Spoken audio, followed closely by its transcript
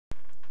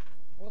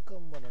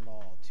Welcome one and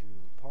all to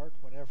part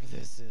whatever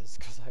this is,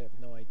 because I have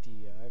no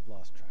idea. I've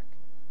lost track.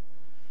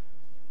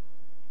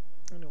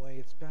 Anyway,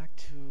 it's back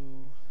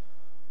to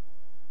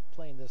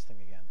playing this thing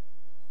again.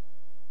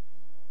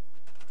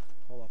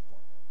 Hold up for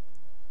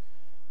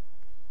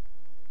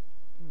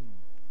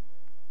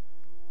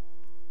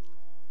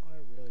I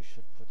really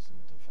should put some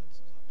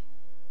defenses up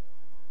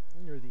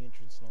near the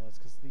entrance and all that,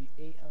 because the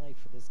AI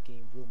for this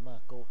game will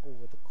not go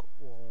over the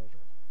quarter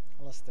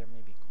unless there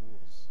may be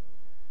ghouls.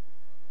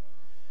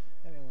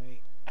 Anyway,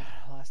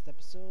 last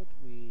episode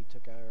we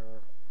took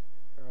our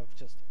of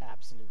just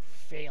absolute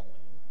failing.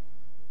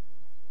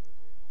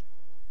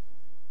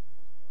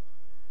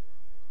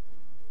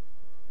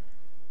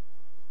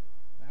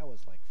 That was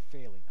like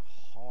failing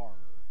hard.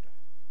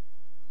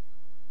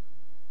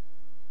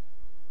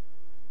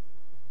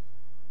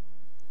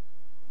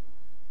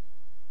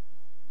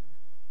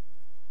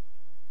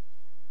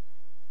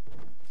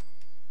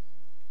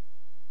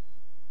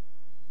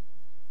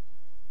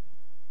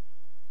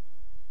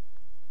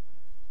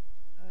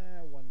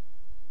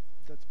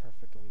 That's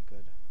perfectly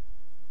good.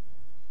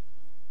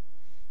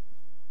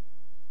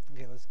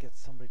 Okay, let's get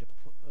somebody to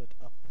put it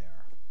up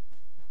there.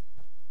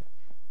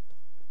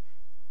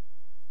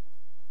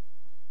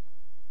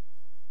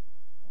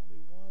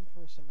 Only one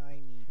person I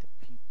need to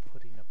be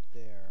putting up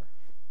there.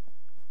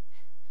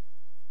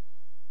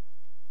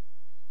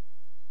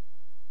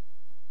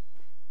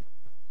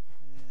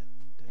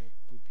 And it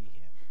would be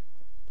him.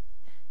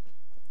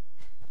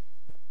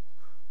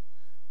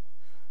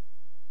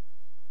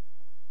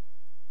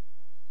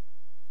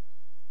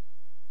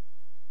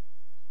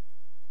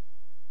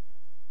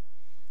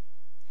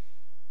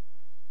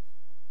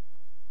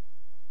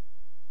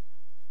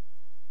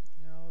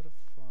 Now to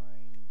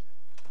find...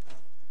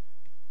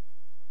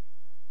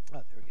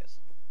 Oh, there he is.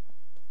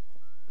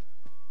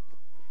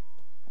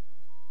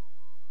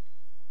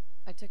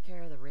 I took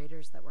care of the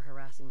raiders that were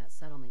harassing that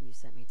settlement you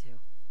sent me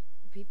to.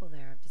 The people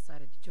there have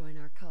decided to join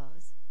our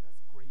cause.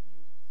 That's great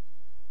news.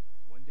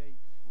 One day,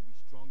 we'll be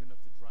strong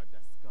enough to drive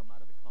that scum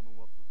out of the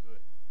Commonwealth for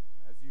good.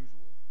 As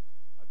usual,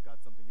 I've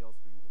got something else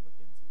for you to look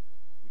into.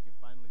 We can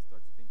finally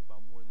start to think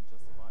about more than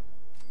just survival.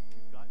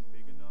 We've gotten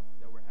big enough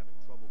that we're having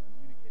trouble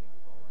communicating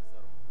with all our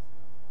settlements.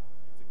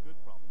 It's a good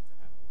problem to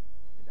have,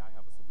 and I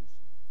have a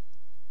solution.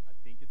 I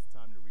think it's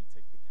time to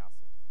retake the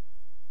castle.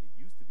 It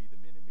used to be the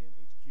Minutemen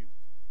HQ,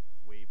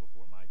 way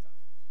before my time.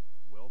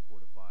 Well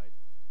fortified,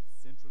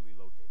 centrally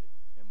located,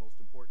 and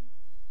most important,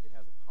 it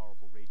has a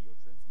powerful radio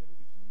transmitter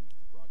we can use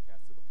to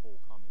broadcast to the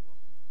whole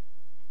Commonwealth.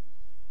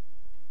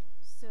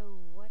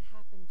 So what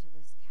happened to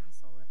this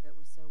castle if it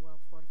was so well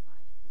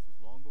fortified? This was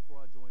long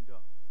before I joined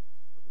up,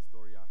 but the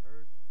story I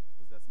heard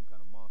was that some kind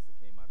of monster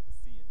came out of the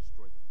sea and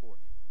destroyed the fort.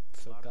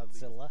 So A lot of the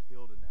leaders Godzilla? were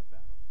killed in that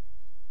battle,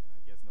 and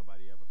I guess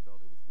nobody ever felt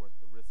it was worth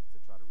the risk to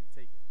try to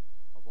retake it.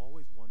 I've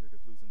always wondered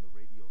if losing the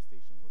radio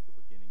station was the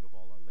beginning of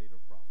all our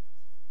later problems.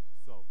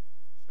 So,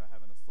 should I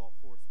have an assault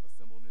force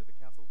assemble near the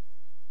castle?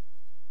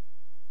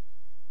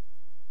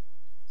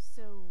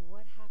 So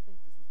what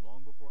happened? This was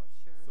long before I...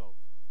 Sure. So,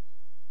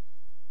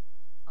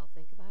 I'll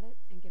think about it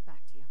and get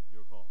back to you.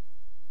 your call.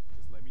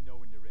 Just let me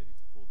know when you're ready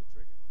to pull the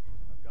trigger.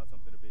 I've got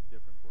something a bit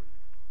different for you.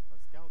 Our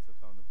scouts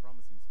have found a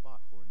promising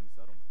spot for a new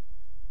settlement.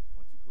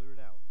 Once you clear it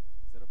out,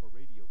 set up a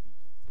radio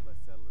beacon to let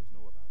settlers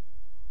know about it.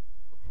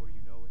 Before you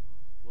know it,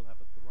 we'll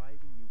have a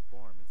thriving new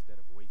farm instead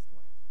of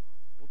wasteland.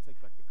 We'll take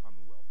back the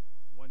Commonwealth,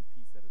 one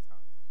piece at a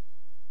time.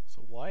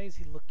 So why is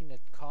he looking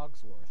at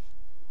Cogsworth?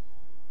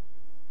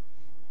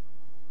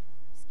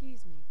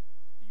 Excuse me.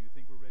 Do you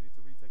think we're ready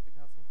to retake the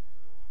castle?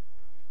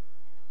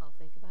 I'll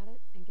think about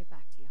it and get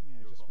back to you. Yeah,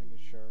 Your just call.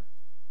 making sure.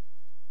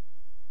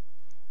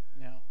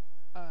 Now,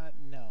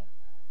 no.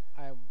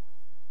 I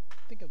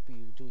think I'll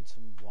be doing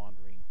some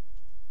wandering.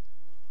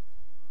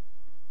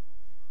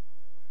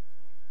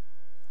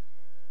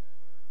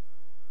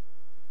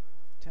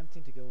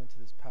 Tempting to go into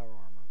this power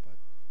armor, but,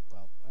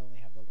 well, I only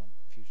have the one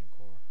fusion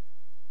core.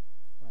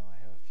 Well, I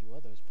have a few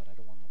others, but I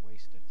don't want to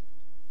waste it.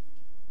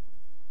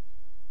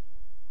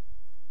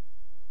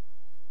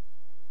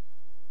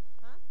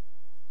 Huh?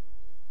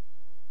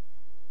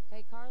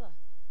 Hey, Carla.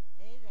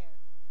 Hey there.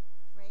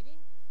 Trading?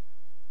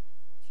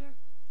 Sure.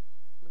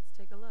 Let's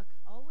take a look.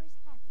 Always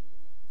happy to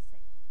make a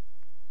sale.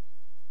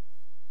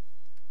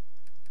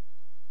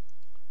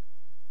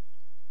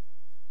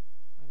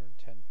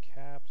 $110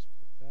 caps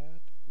with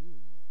that.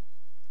 Ooh.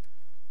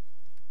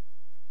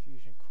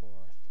 Fusion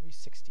core,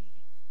 360.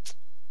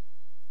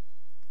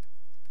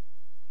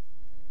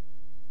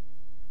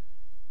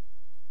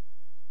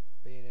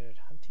 Bayoneted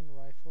hunting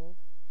rifle.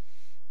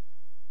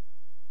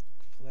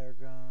 Flare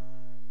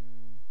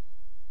gun.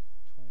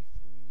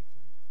 23,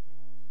 34.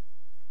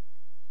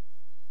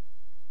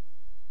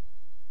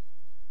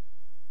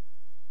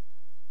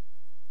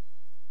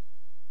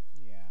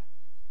 Yeah.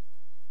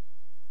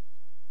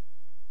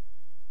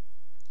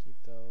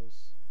 Keep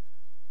those.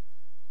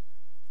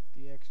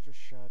 The extra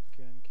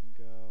shotgun can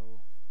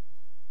go.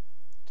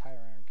 Tire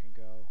iron can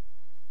go.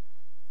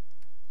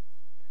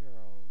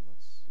 Apparel,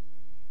 let's see.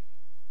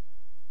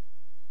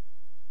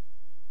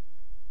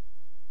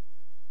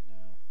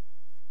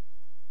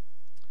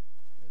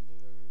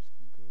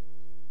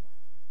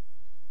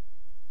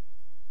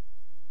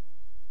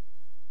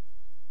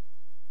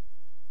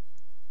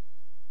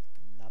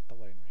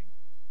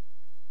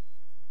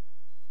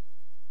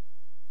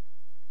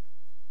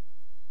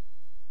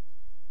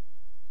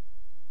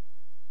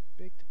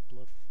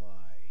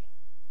 Firefly.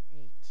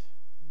 8.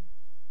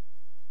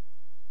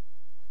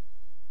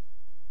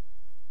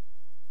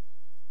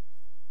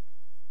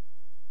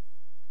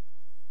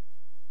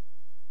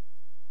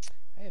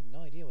 I have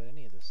no idea what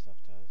any of this stuff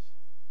does.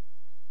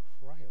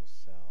 Cryo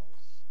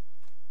cells.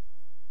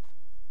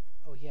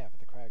 Oh yeah, for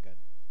the cryogun.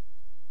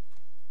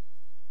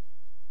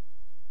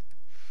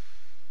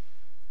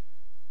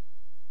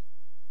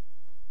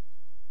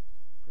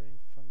 Brain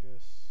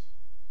fungus.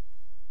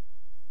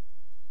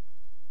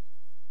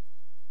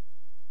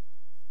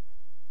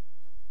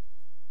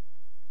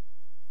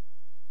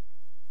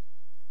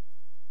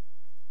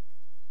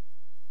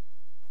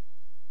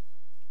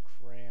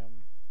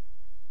 Cram.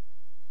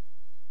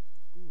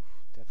 Oof,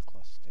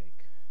 Deathclaw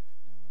steak.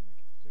 Now I'm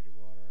making dirty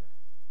water.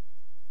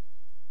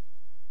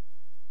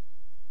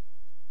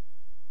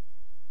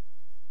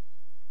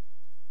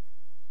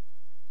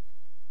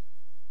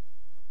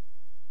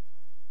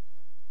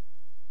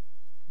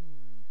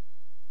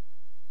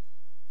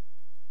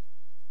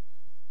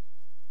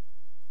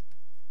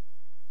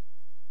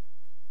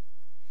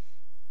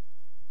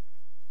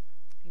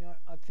 You know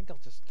what? I think I'll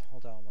just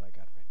hold on what I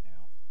got right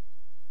now.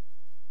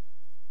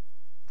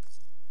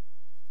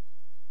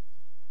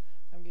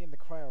 I'm getting the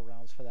cryo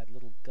rounds for that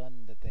little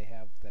gun that they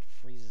have that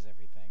freezes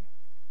everything.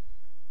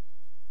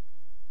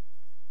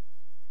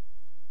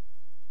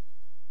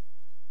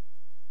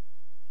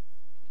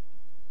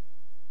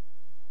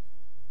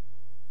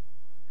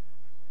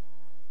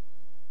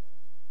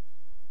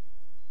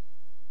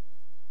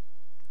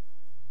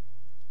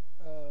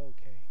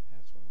 Okay,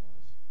 that's what it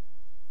was.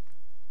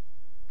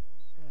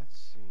 Let's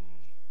see.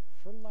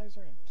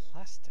 Fertilizer and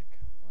plastic.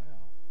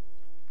 Wow.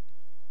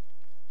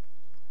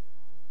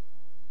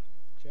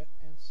 Jet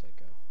and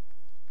Psycho.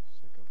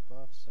 Psycho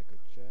buff, Psycho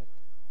jet.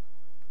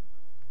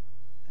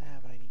 Ah,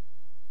 but I need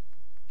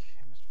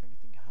chemist for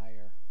anything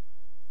higher.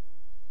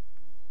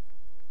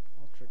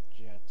 Ultra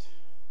jet.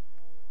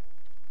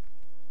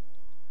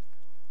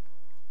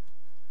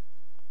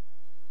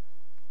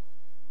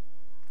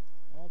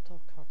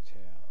 Molotov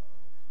cocktail.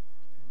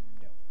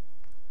 No.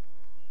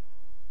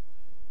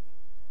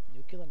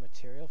 Nuclear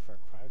material for a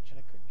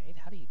cryogenic grenade?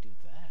 How do you do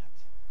that?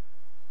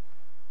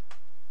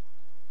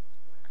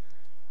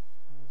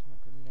 Where's my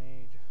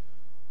grenade?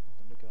 Oh,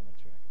 the nuclear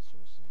material I can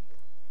sort of see.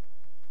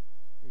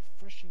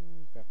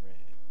 Refreshing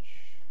beverage.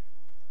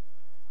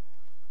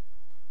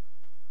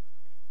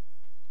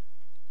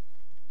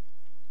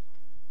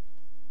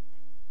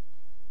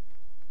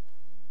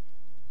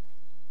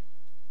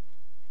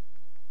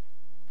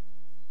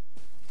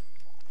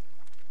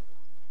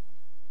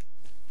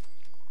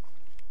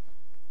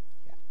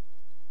 Yeah.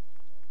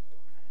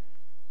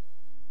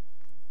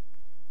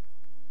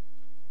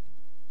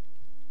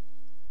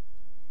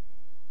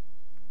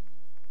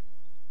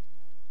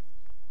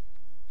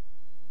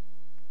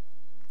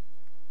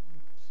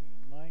 Let's see.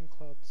 Mine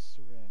cloud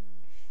syringe.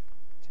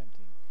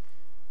 Tempting.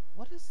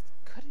 What is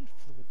the cutting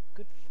fluid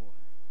good for?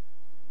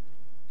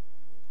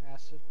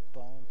 Acid,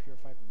 bone,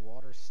 purified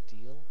water,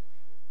 steel?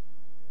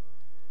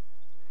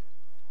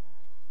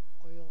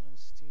 Oil and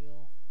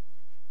steel.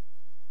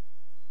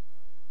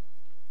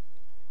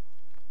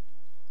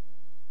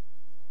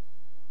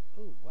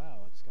 Oh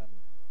wow, it's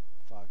gotten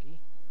foggy.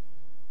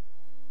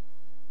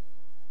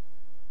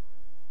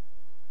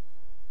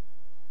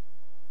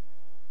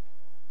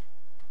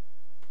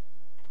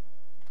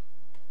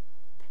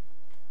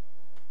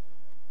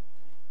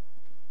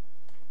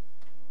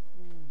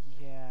 Ooh,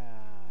 yeah,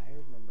 I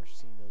remember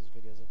seeing those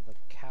videos of the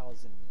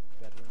cows in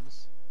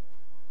bedrooms.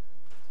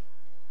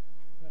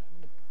 I'm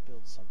gonna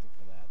build something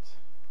for that.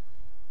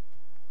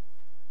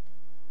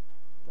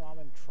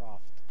 Brahmin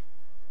trough.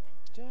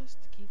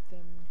 Just to keep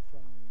them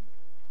from...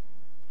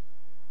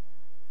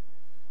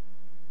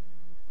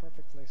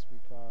 Perfect place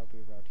would be probably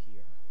around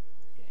here.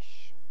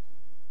 Ish.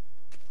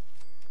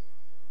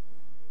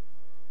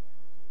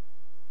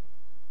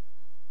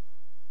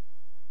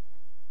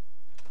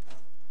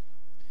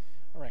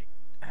 Alright.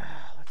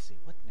 Let's see,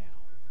 what now?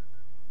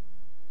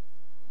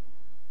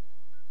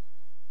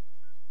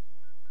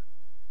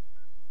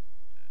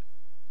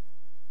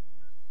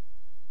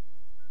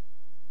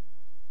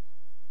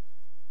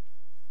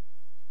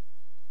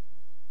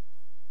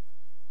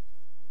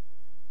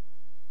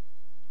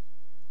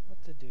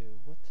 What to do?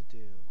 What to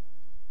do?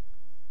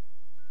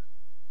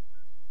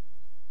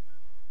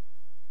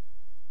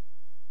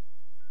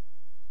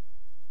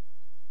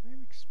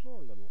 Maybe explore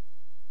a little.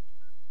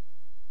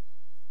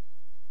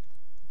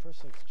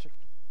 First, let's check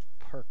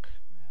the perk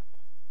map.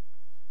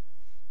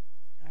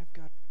 I've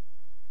got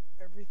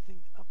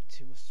everything up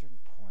to a certain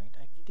point.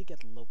 I need to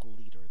get local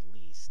leader at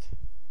least,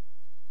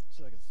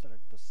 so I can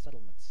start the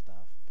settlement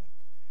stuff. But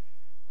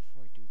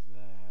before I do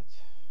that,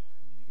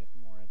 I need to get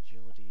more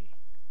agility.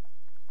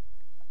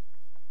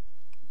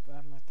 But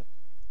I'm gonna have to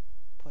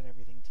put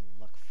everything into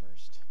luck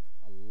first.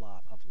 A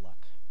lot of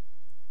luck.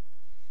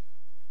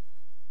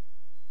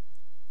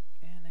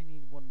 And I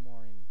need one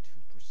more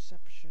into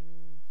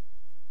perception.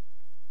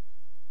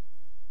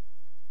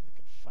 If I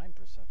can find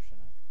perception,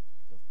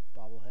 the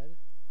bobblehead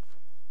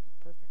would be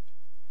perfect.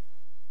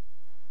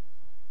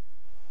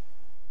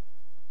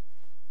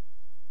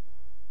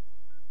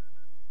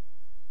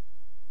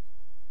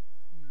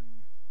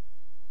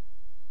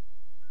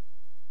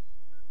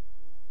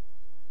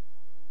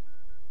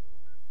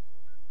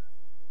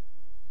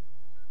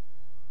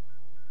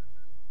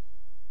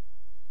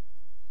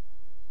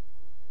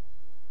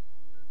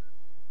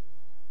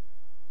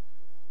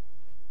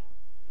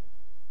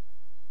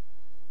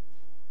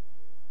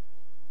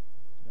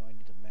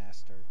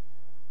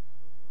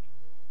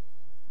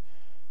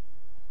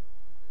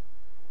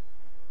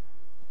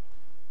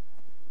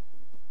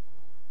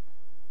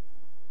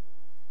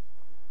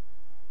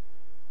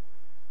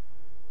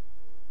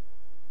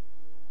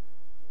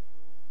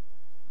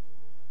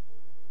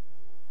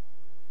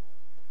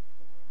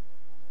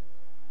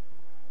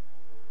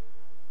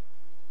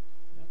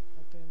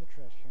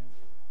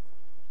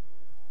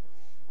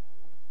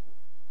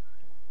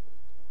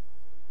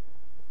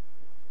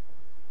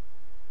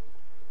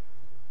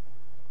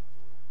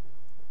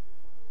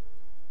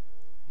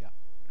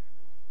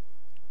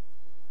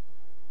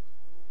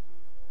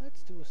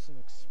 do some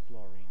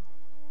exploring.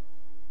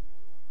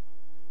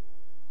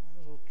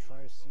 Might as well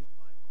try to see.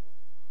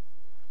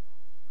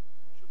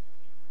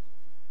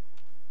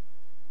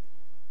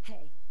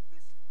 Hey,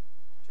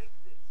 Take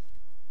this.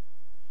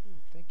 Ooh,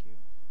 thank you.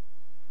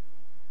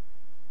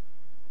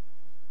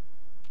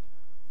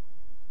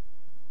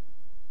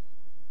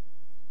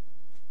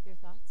 your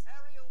thoughts?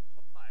 Ariel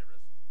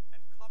Papyrus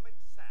and Comic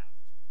Sans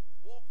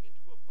walk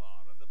into a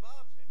bar and the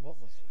bartender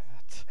What was says,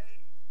 that?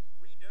 "Hey,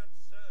 we don't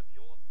serve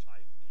your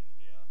type in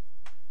here."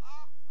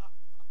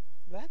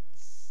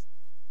 That's...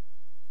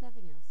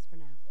 Nothing else for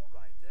now. All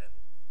right then.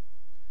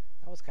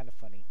 that was kind of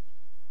funny.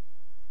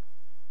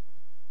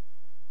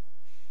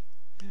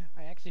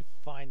 I actually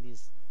find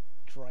these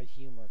dry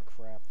humor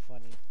crap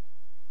funny.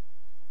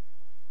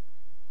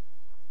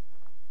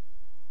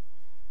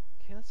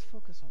 Okay, let's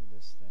focus on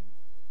this thing.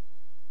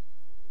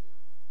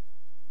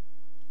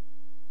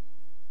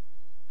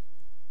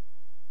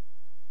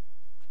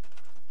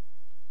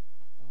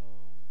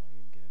 Oh, I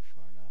didn't get it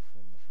far enough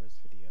in the first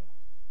video.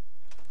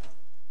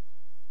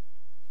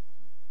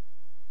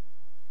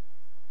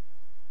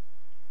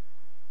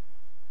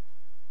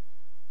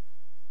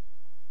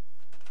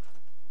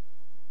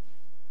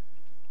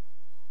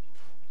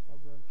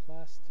 Rubber and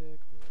plastic,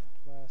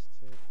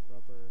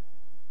 rubber.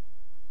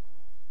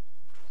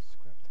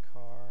 Scrap the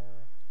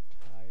car,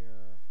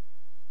 tire.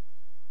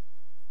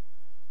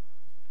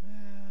 I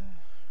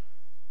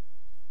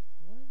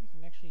wonder if you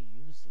can actually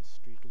use those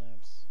street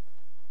lamps.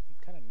 It'd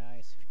be kind of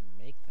nice if you can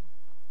make them.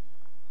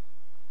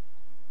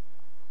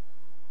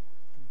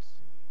 Let's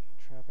see,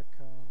 traffic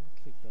cone.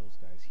 Let's leave those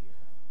guys here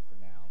for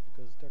now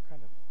because they're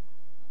kind of...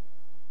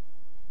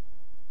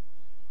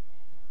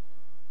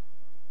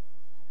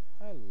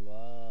 I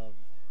love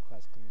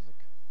classical music.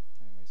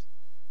 Anyways,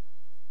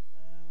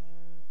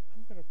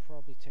 I'm gonna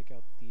probably take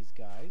out these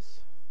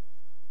guys.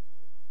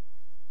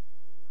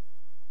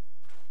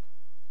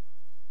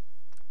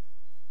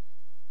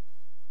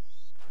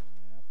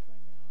 Scrap, I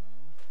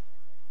know.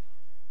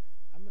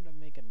 I'm gonna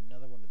make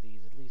another one of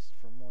these, at least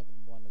for more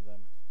than one of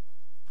them.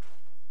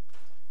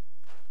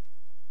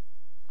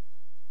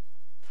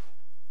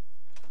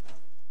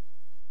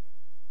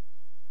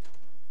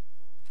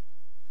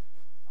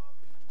 Are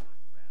we not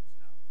rats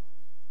now?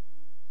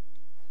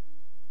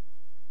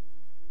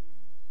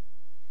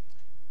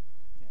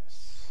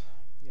 Yes.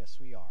 Yes,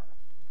 we are.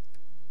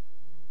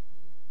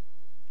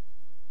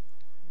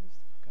 Where's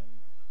the gun?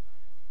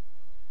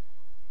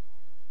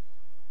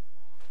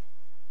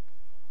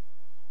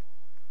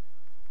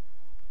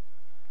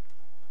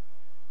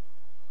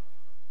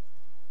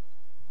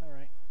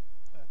 Alright.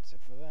 That's it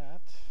for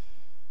that.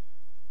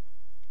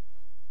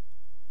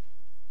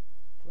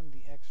 Putting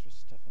the extra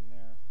stuff in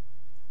there.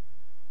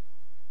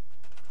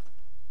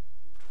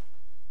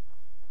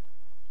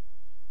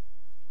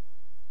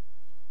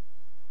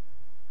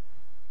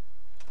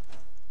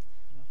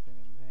 Nothing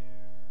in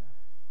there.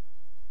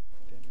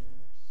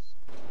 Dinners.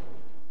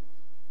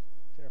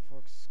 Dinner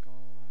fork,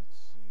 skull, let's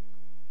see.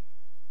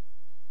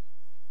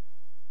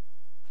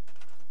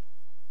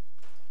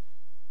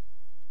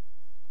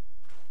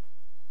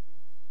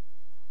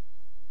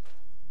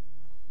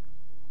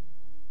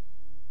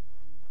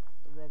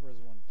 The rubber is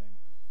one thing.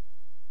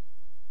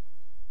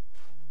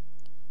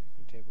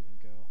 Picnic table can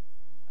go.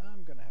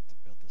 I'm gonna have to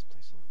build this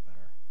place a little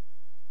better.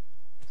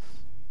 Let's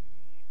see.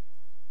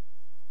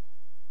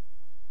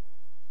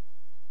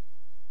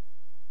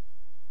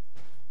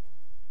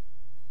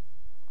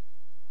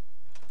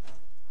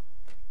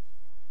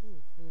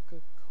 Ooh,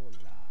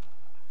 Coca-Cola.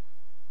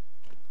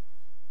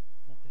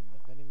 Nothing in the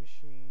vending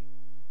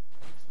machine.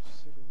 Box of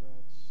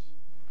cigarettes.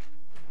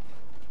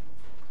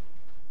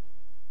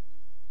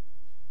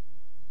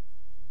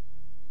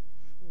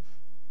 Oof.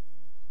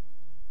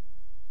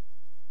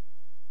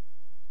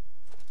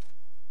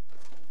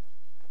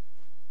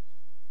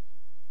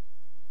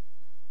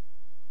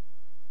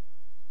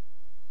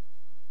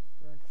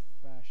 Current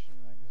fashion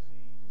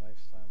magazine,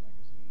 lifestyle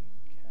magazine,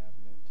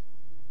 cabinet,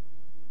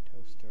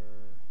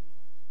 toaster.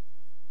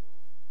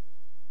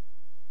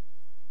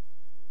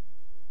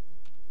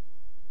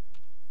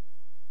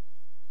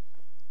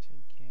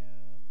 Tin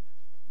can,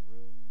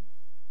 room,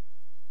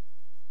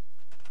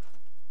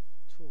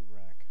 tool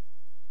rack.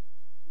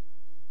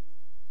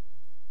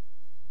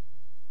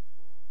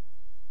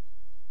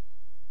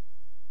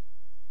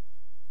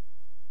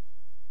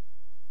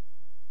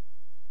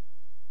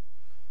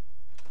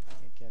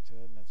 Can't get to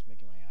it, and that's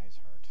making my eyes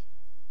hurt.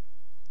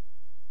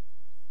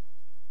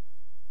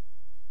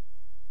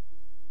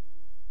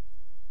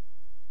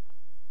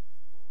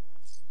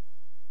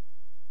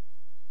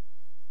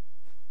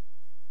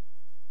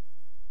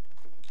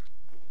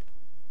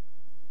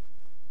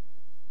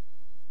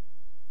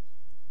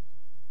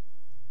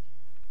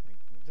 Wait,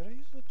 did I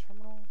use the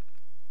terminal?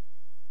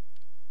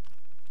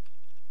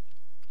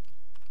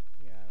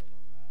 Yeah, I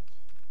remember that.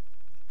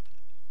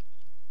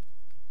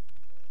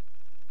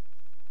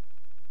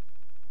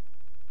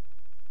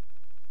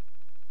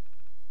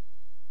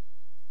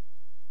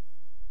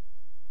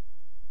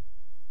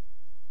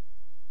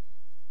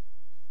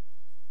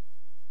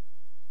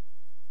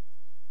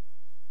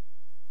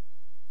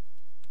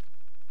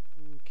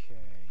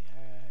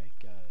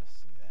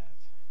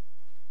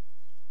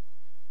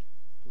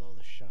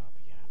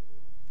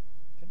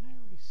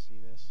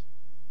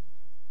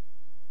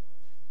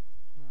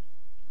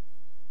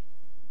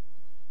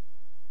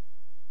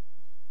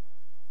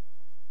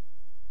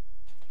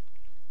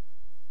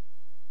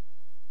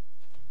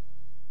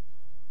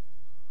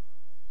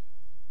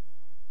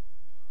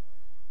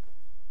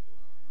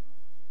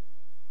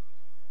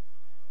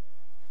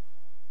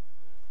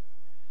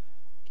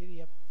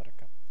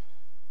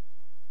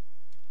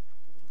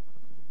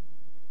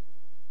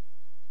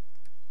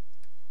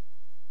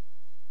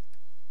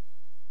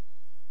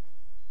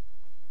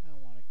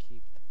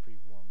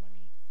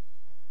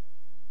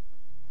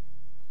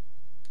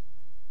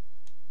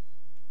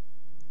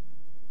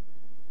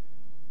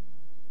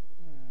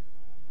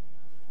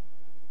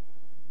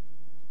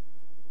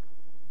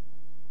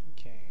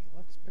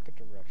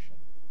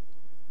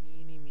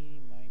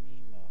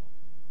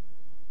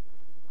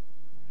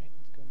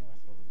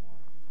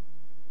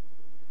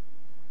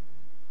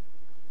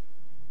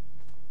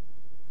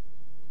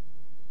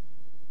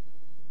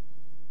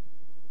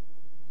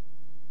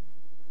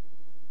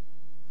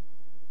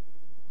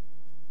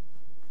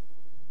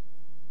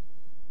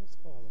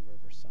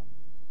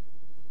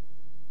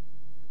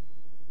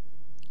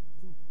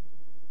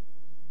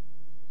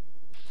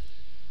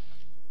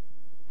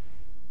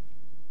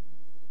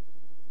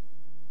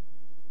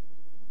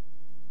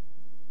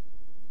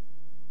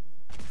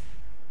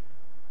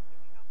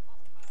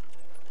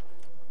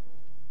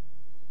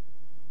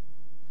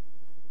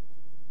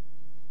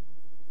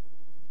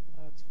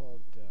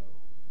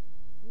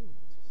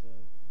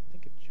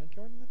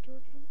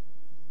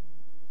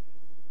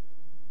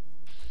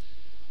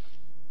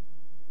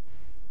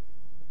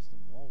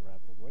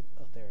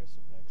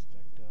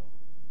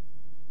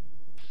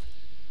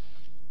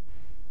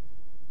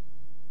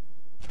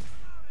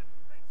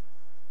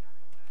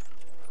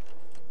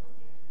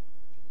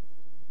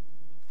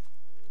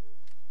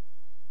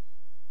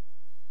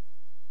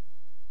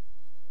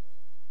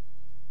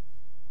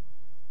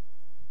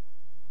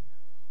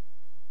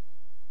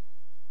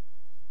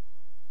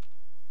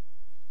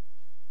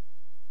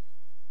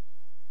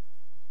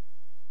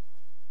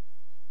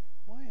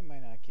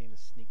 gain the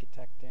sneak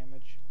attack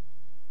damage.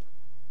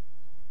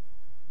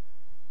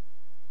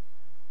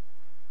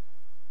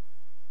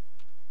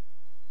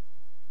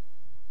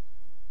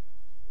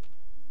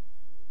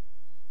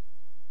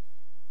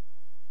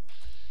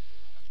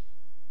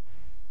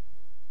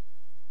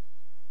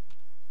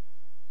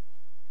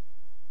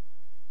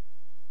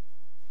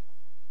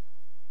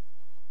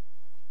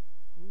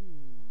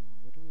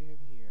 What do we have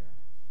here?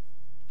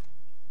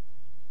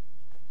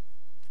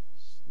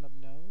 Snub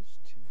nose,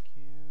 tin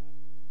can.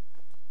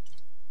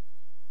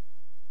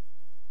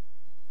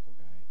 Poor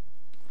guy.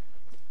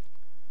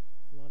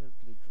 Lauded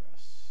blue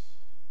dress.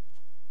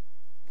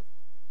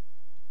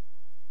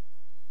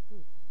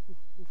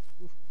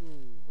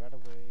 Right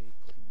away,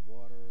 clean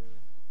water,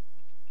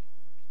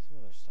 some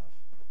other stuff.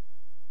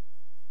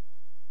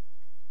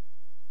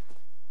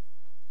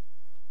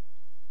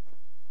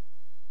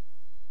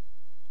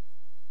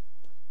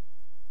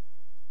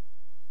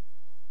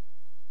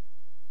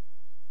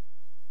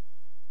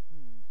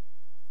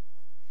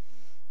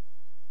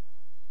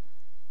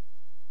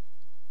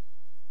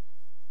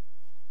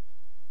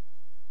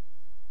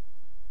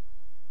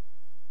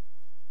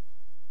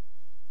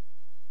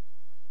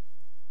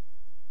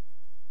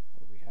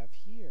 What do we have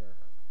here?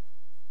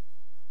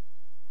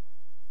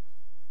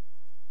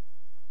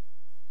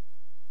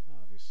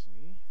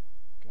 Obviously,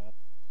 got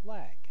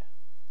lag.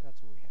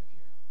 That's what we have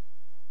here.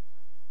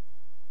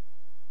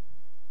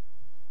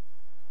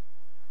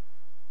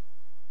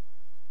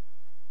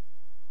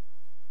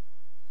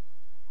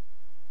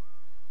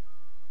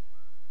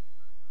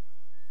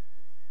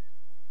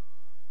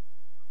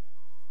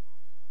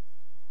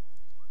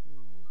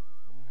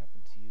 What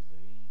happened to you,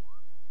 lady?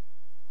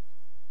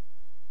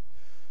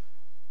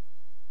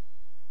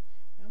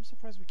 I'm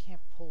surprised we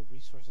can't pull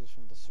resources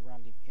from the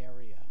surrounding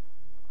area.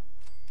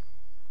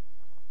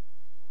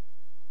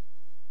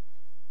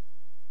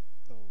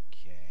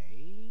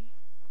 Okay.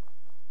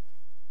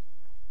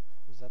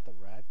 Was that the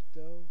rat,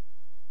 though?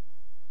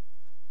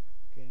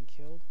 Getting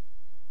killed?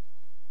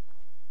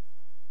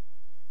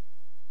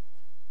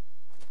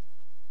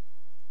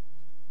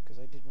 Because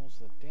I did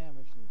most of the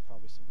damage and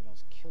probably something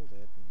else killed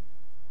it. And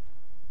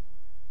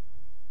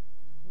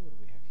what do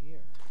we have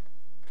here?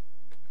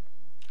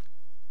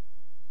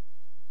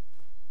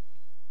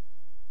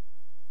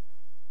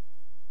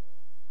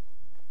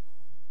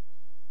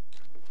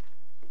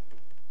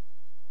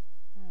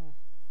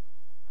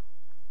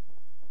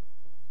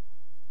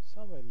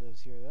 Somebody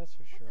lives here, that's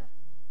for sure.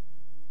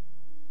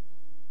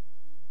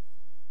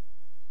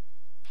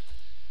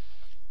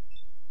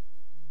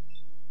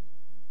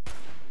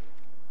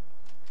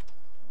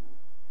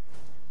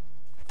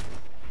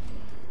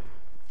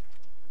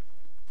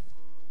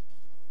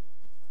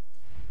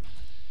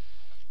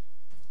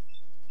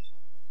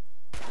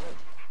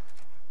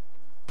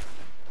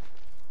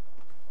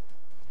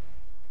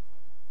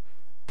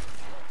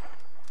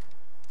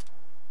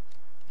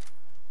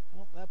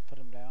 Well, that put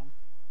him down.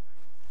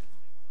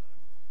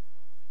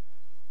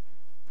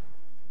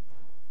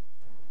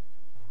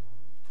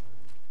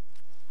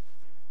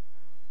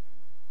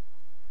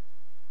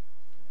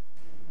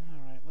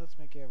 Let's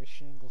make every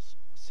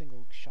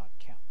single shot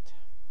count.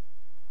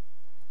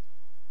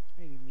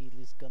 Maybe me at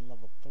least gun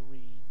level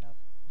 3, not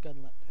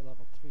gun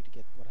level 3 to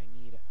get what I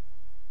need.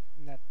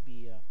 And that'd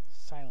be a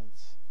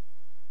silencer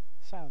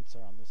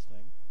on this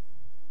thing.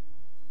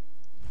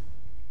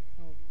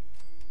 Oh,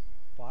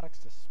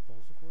 Botox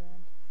disposal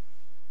ground?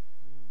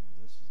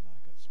 Ooh, this is not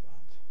a good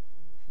spot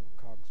for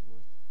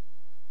Cogsworth.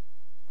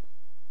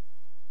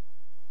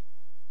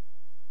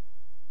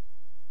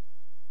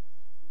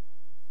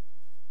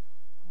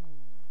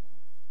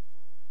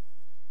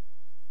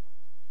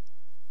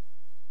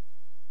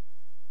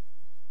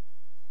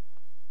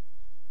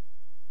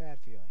 Bad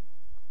feeling.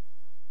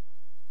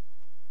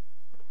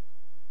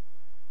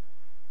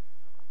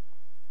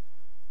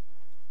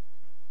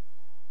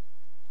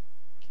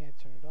 Can't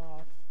turn it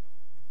off.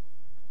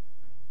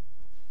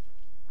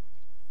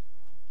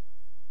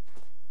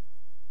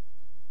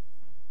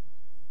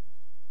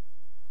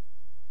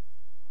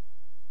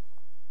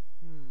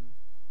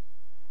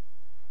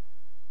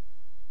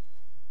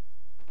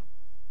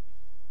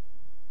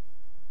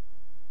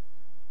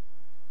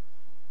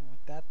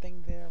 With that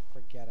thing there,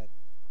 forget it.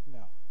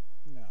 No.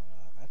 No,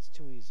 that's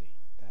too easy.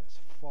 That is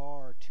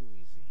far too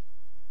easy.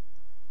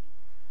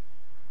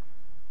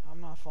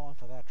 I'm not falling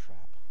for that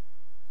trap.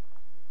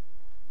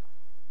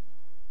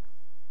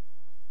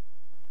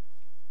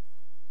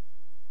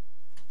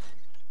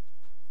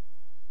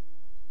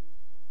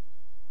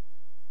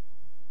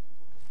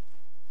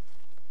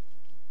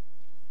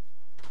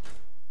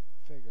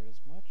 Figured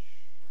as much.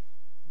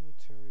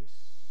 Military.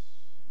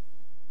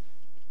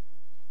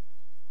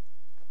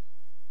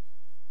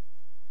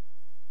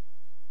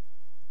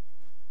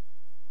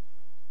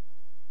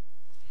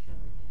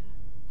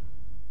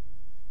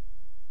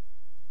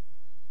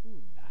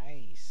 Ooh,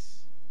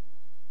 nice.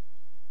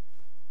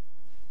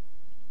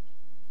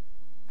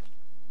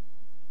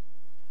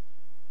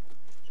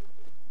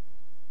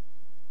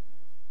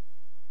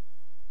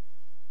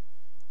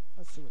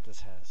 Let's see what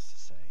this has to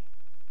say.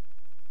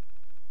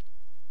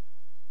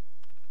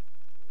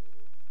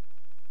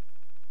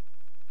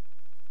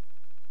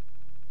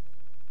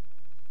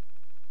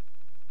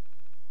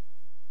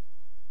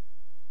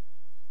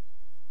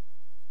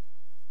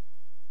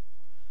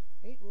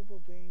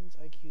 Cobain's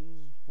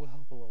IQ's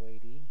well below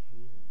 80,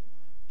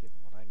 given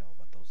what I know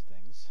about those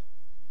things.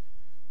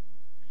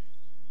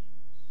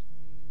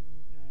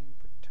 9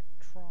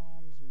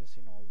 protectrons,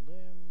 missing all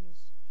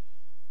limbs.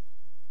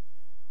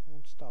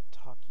 Won't stop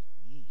talking.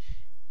 Yeesh.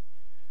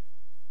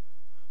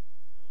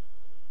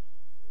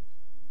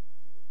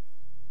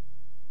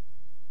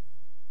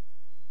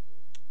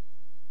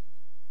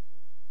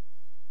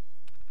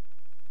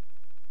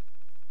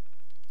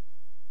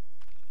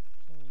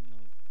 Play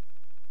mode.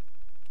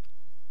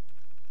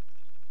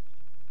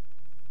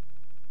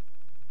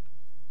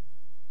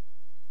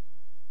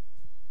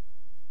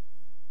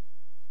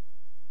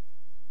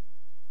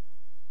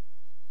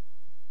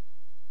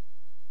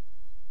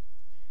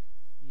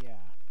 Yeah.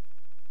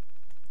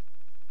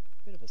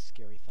 Bit of a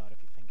scary thought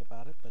if you think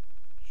about it, but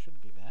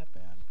shouldn't be that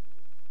bad.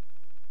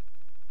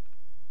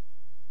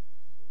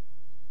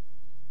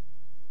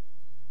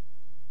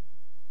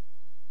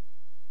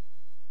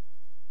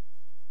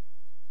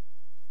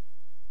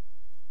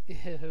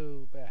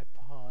 Ew, bad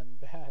pun,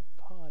 bad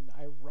pun.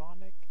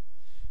 Ironic?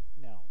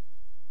 No.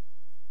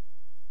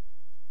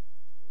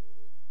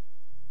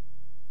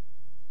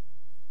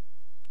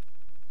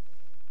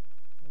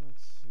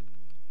 Let's see.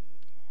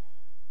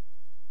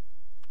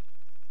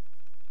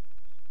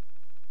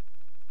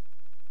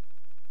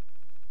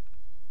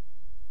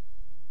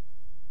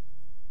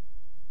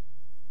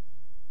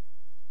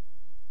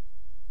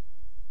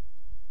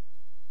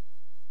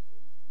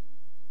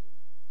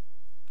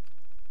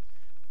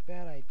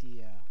 Bad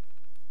idea.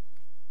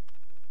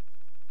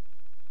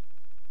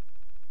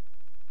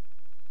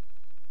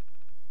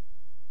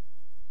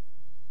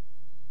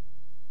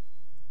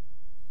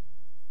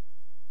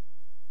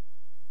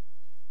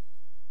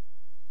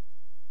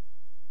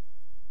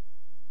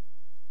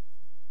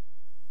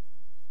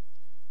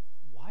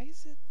 Why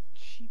is it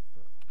cheaper?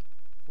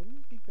 Wouldn't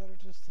it be better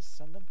just to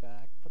send them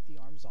back, put the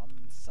arms on,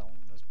 and sell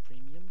them as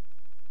premium?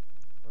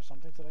 Or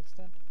something to that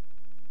extent?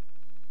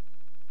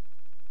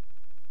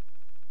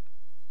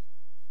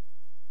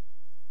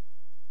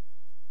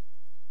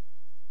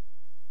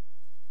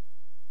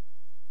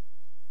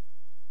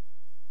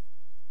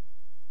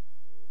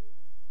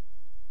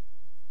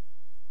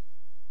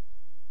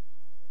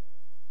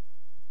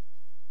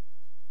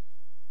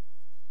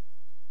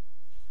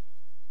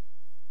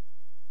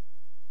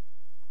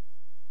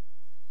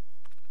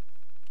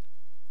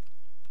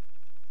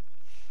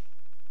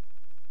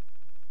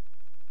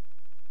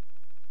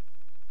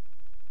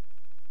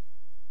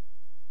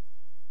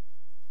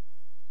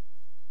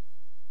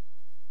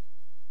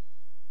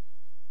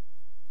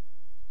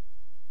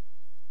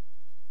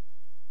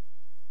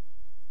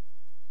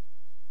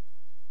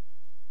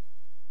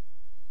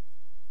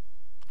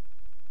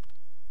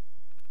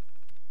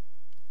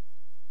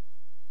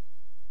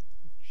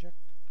 Eject.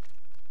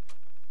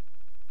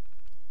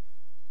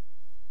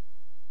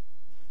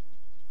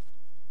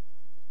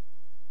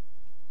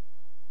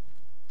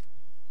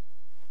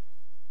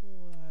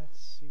 Let's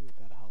see what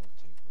that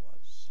holotape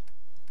was.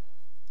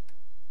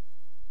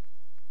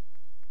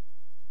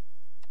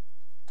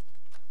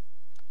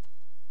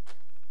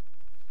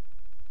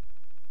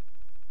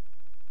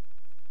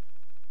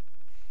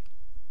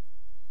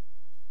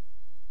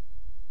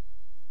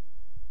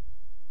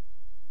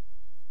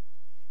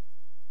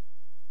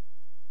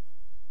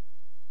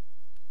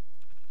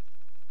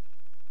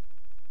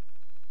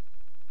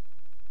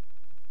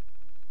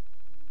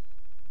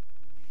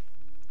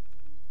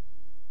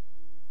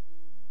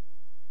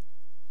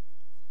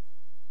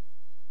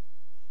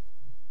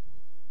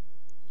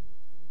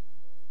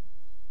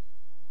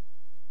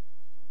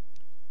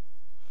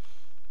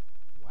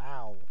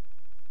 Wow.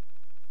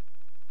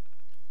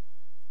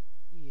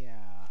 Yeah,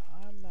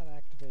 I'm not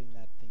activating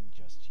that thing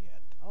just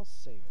yet. I'll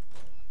save it though.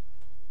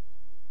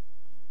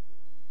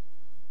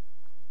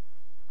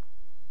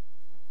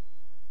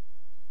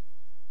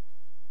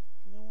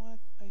 You know what?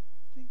 I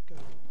think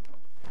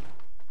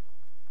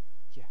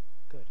yeah,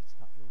 good. It's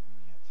not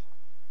moving yet.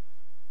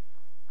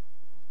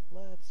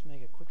 Let's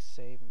make a quick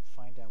save and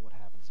find out what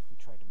happens if we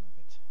try to move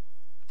it.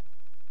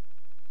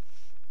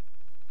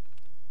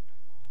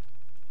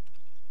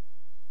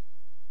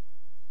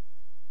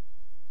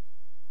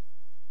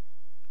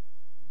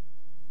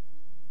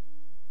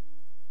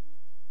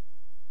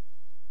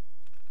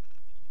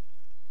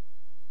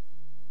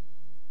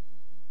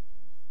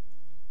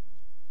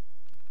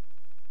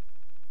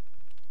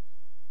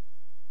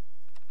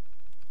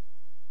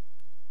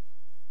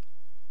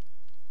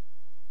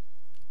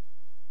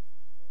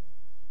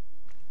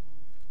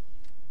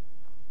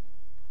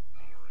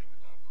 Powering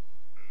up.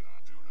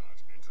 Do not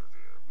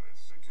interfere with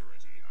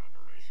security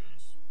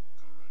operations.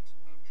 Current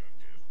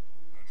objective: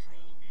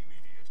 patrol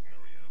immediate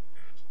area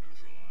and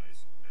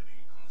neutralize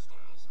any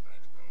hostiles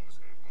that pose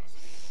a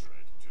possible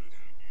threat to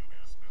the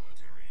U.S.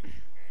 military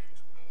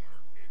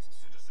and/or its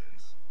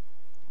citizens.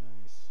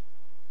 Nice.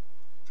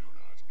 Do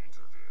not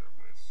interfere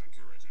with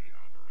security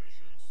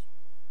operations.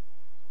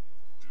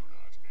 Do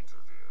not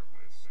interfere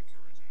with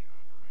security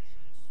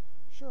operations.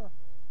 Sure.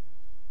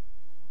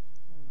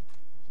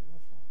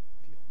 Was I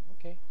fuel?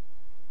 Okay.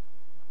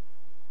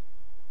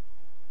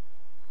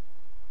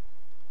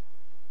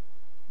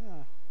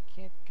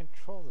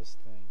 control this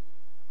thing.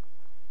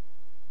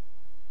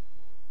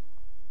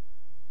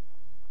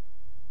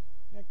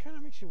 Now it kind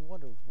of makes you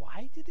wonder,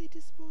 why did they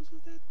dispose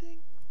of that thing?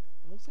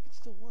 It looks like it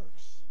still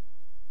works.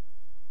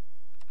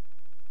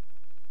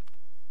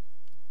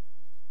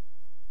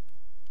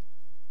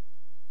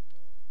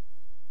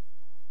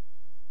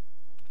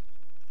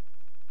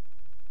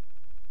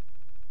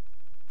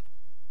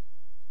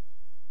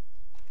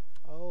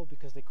 Oh,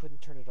 because they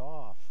couldn't turn it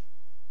off.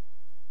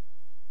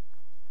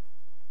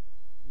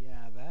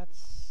 Yeah,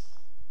 that's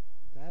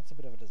a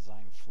bit of a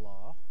design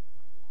flaw.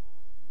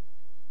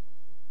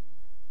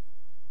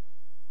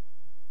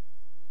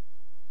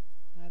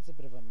 That's a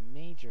bit of a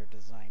major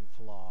design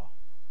flaw.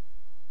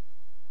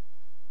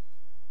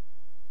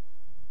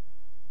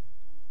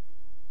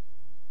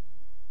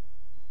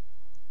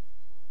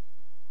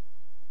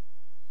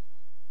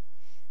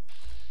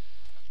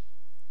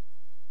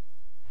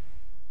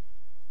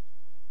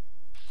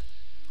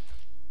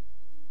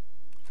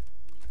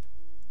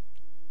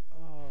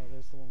 Oh,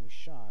 there's the one we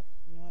shot.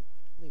 You know what?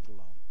 Leave it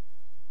alone.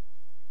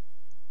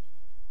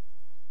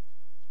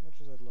 As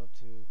much as I'd love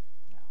to,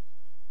 no.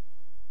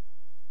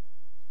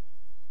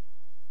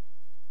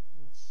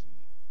 Let's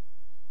see.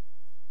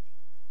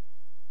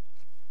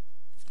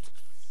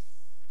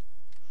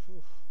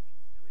 Whew.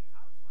 Doing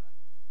housework?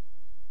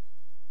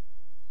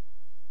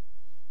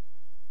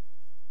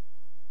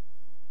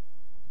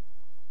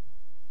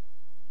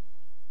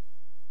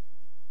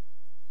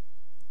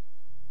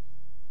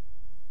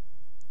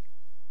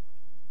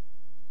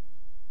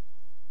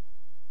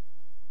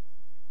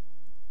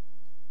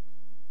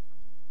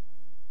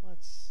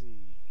 Let's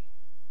see.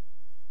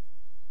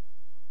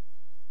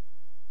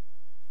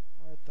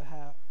 We're at the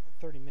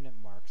 30-minute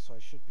mark, so I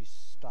should be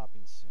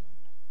stopping soon.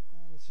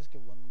 Let's just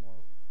get one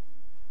more.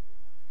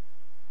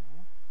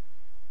 Huh?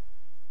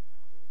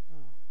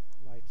 Oh,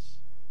 lights.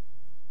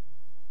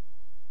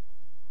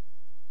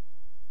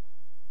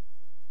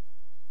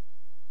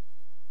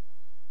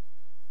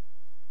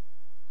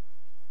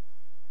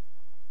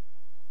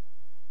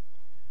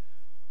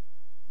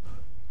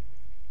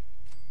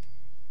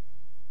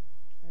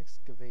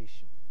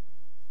 Excavation.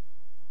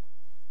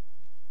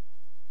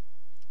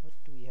 What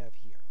do we have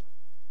here?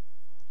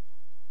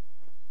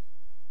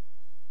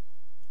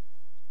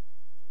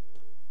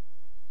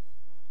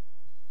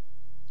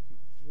 Let's be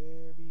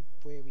very,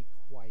 very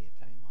quiet.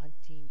 I'm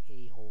hunting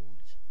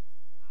a-holes.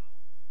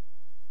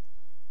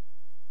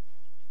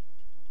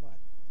 What?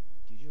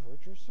 Did you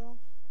hurt yourself?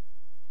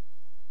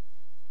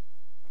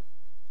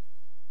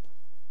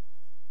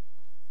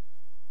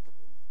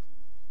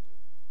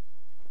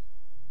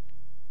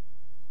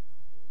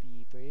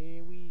 Be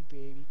very,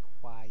 very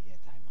quiet.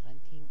 I'm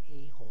hunting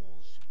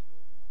a-holes.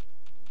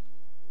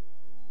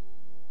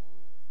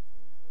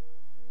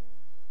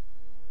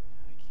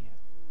 I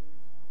can't.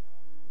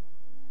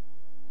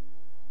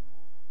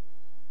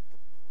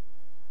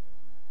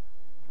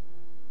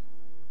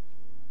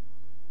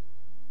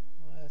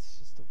 Let's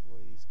just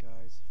avoid these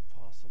guys if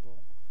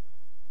possible.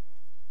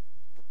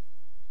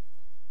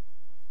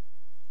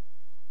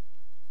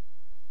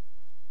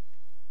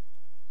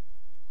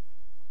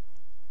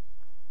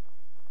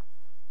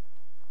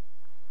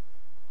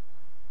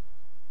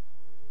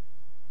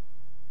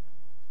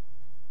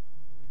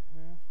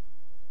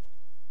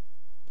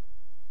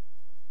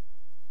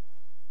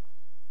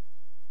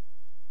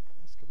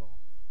 Basketball.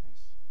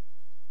 Nice.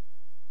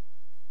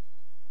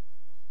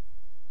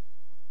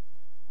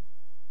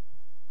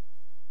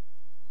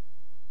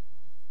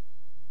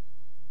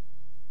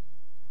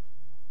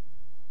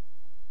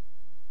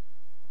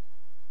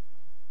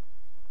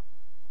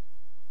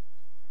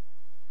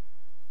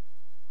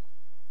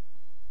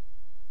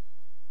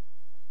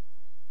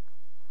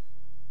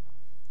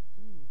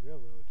 Ooh,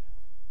 railroad.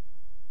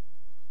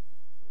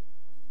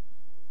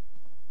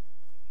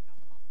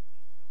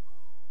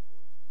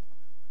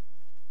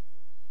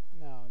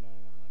 No, no,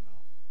 no, no, no.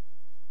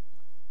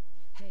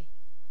 Hey,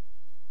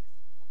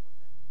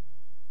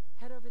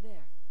 head over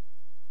there.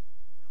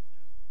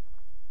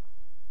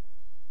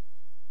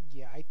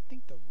 Yeah, I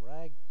think the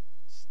rad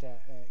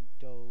stag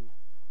doe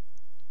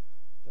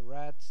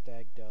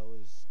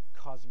is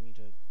causing me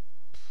to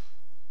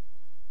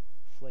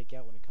flake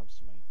out when it comes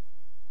to my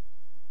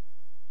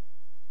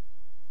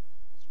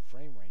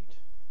frame rate.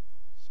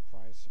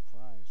 Surprise,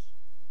 surprise.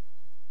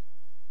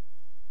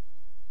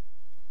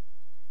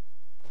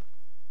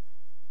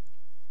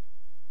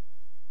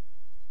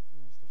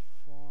 There's the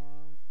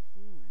farm.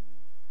 Ooh.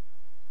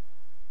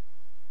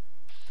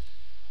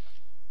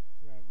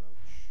 Red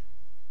roach.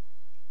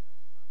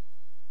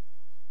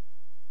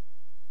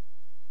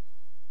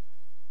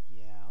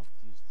 Yeah, I'll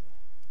use the...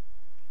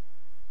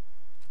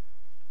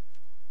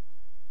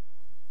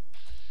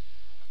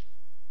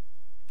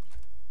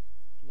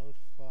 Load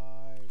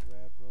 5,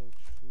 red roach.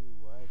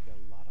 Ooh, I've got a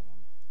lot of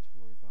them.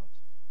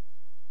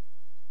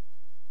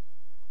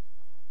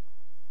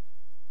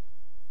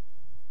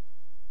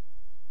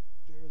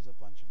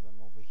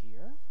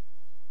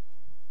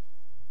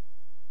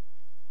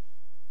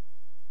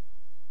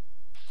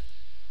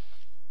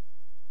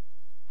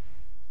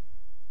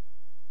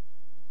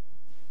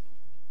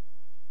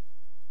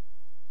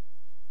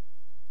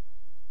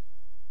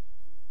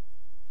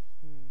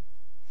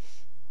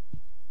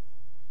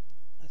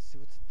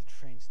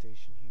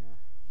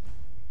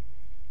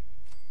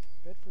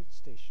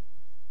 station.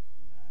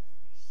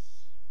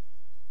 Nice.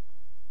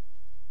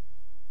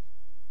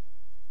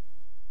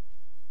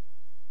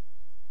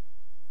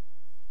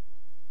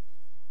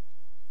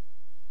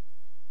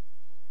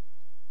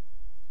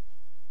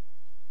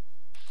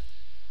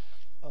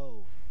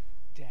 Oh,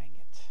 dang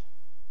it.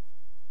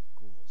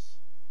 Ghouls.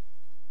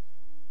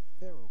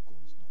 Feral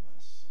ghouls, no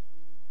less.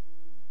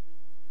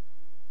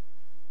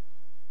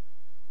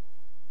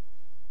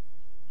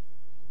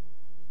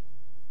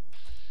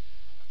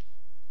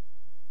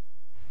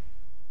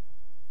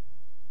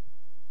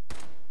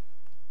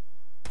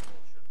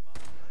 Caution,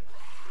 Master.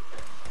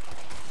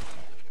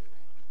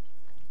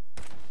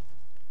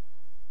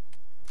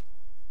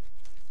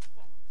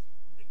 Fox,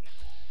 pick it.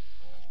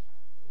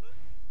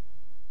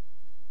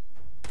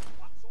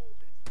 What's all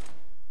this?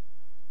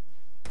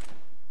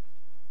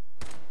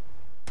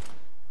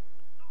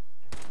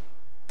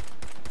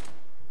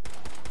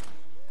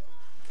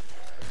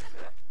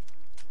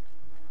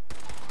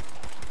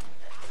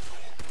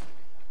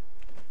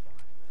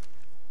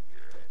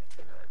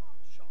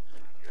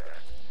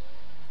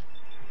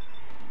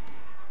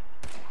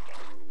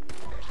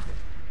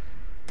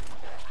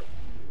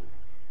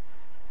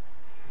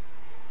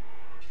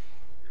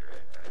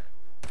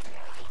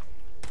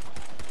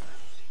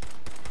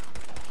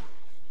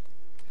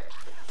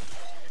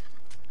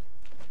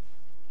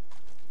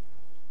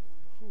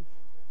 Whew.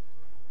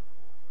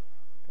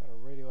 Got a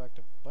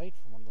radioactive bite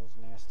from one of those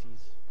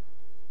nasties.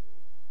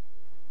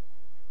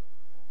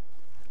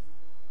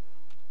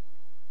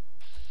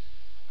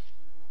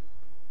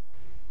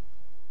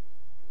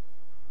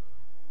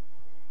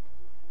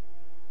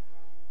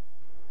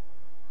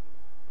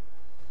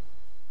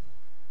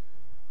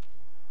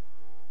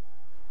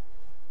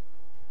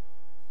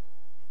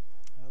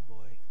 Oh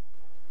boy.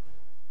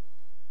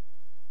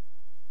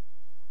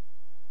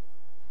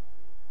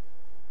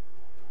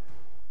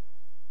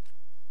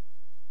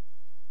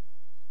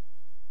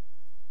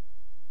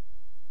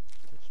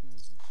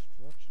 Touchman's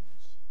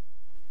instructions.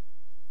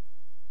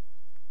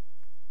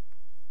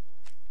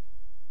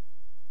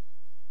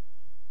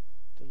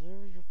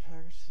 Deliver your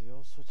package to the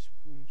old switch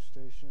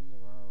station. The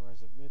runner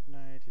arrives at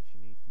midnight. If you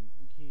need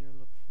gear,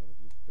 look for the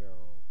blue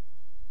barrel.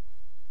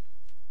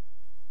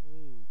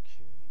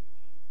 Okay.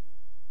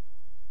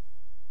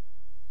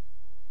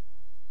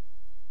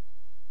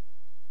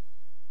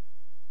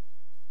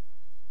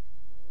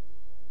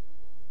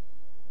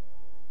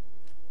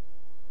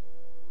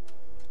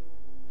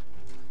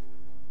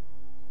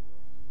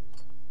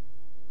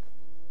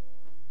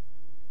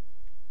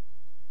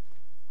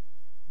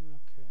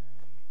 Okay.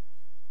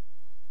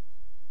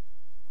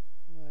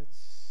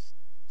 Let's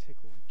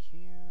take what we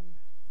can.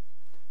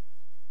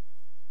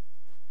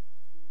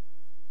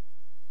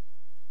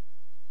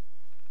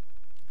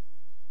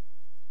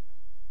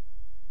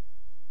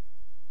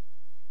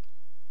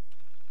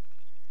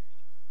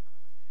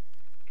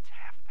 It's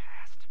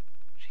past.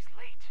 She's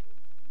late.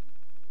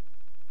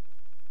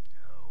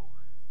 No,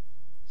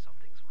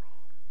 something's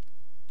wrong.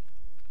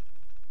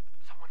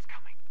 Someone's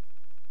coming.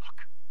 Look,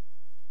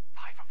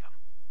 5 of them.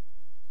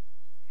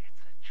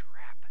 It's a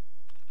trap.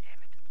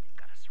 Damn it, they've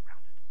got us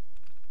surrounded.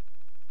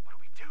 What do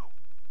we do?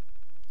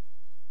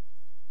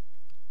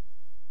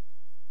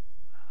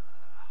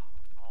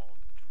 I'll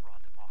draw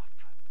them off.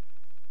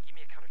 Give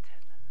me a count of 10,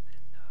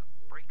 then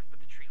break for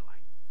the tree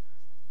line.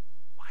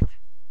 What?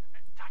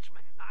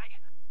 Dutchman,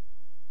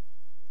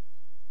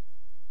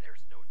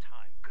 There's no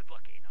time. Good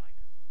luck, A9.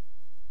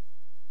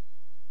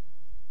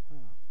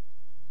 Huh.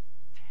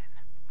 10,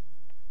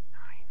 9,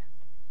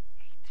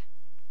 8,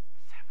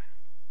 7.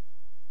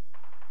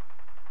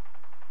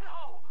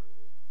 No!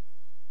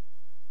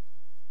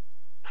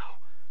 No!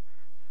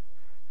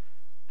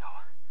 No.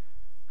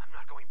 I'm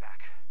not going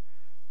back.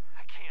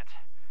 I can't.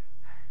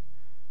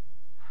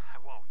 I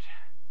won't.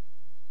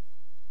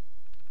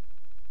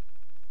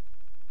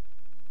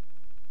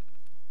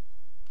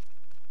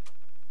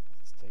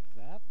 Let's take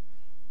that.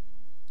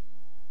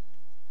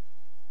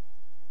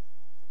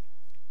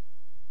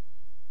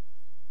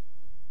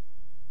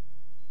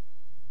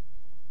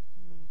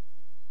 Hmm.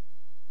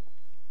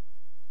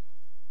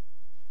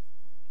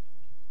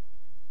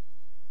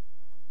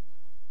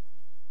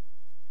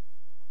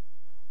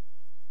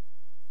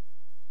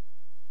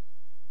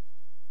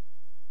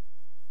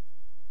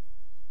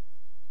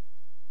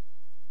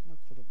 Look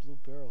for the blue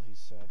barrel, he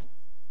said.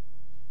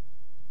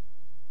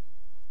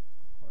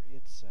 Or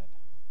it said.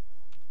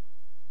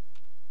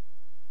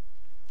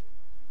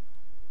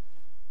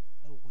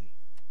 Oh, wait.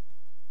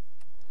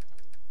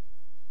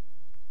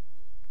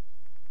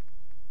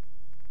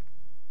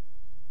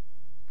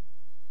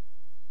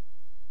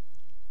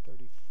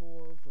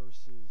 $34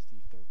 versus the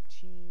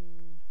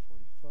 13,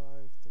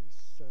 45,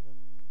 37.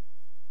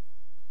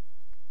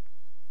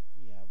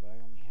 Yeah, but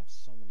I only have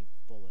so many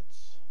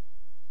bullets.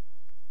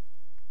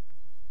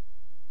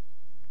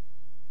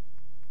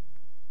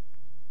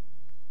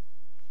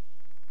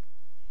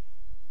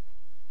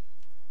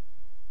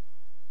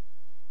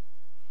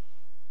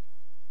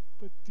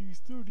 But these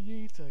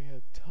 38s I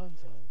have tons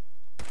of.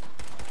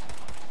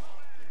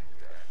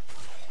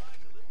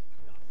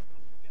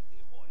 Get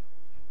the oil.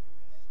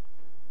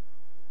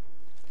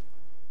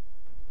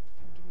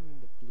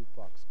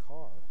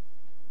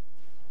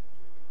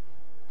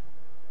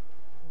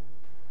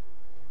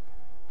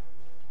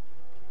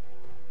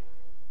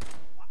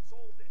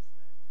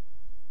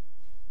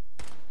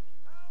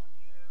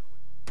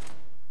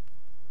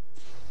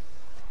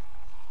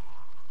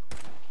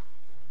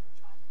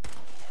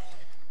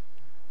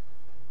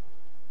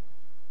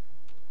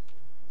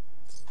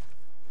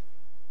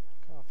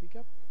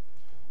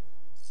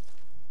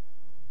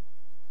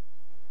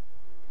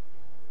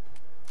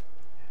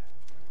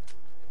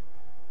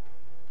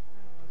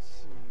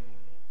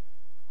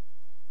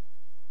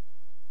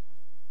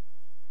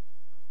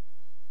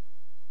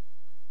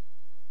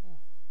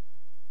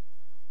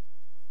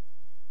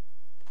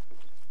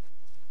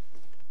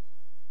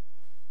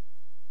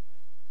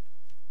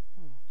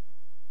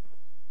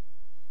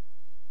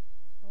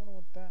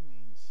 what that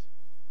means.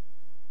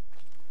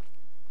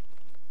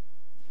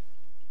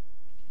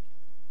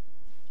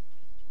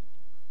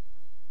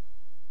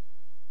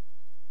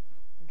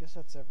 I guess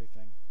that's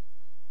everything.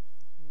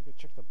 I'm gonna go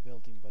check the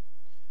building, but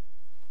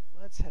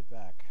let's head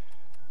back.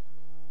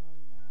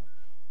 Map.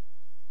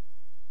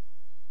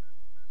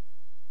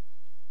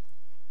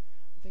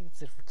 I think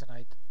that's it for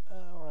tonight.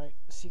 Alright,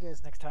 see you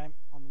guys next time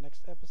on the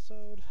next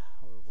episode,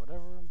 or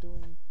whatever I'm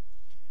doing.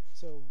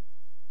 So,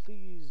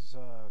 please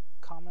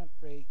comment,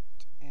 rate,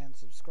 and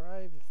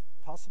subscribe if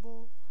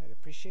possible. I'd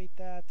appreciate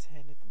that,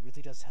 and it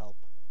really does help.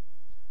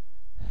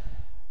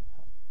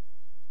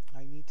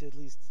 I need to at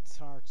least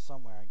start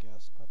somewhere, I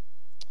guess, but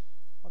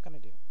what can I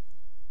do?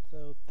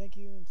 So, thank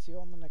you, and see you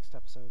on the next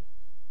episode.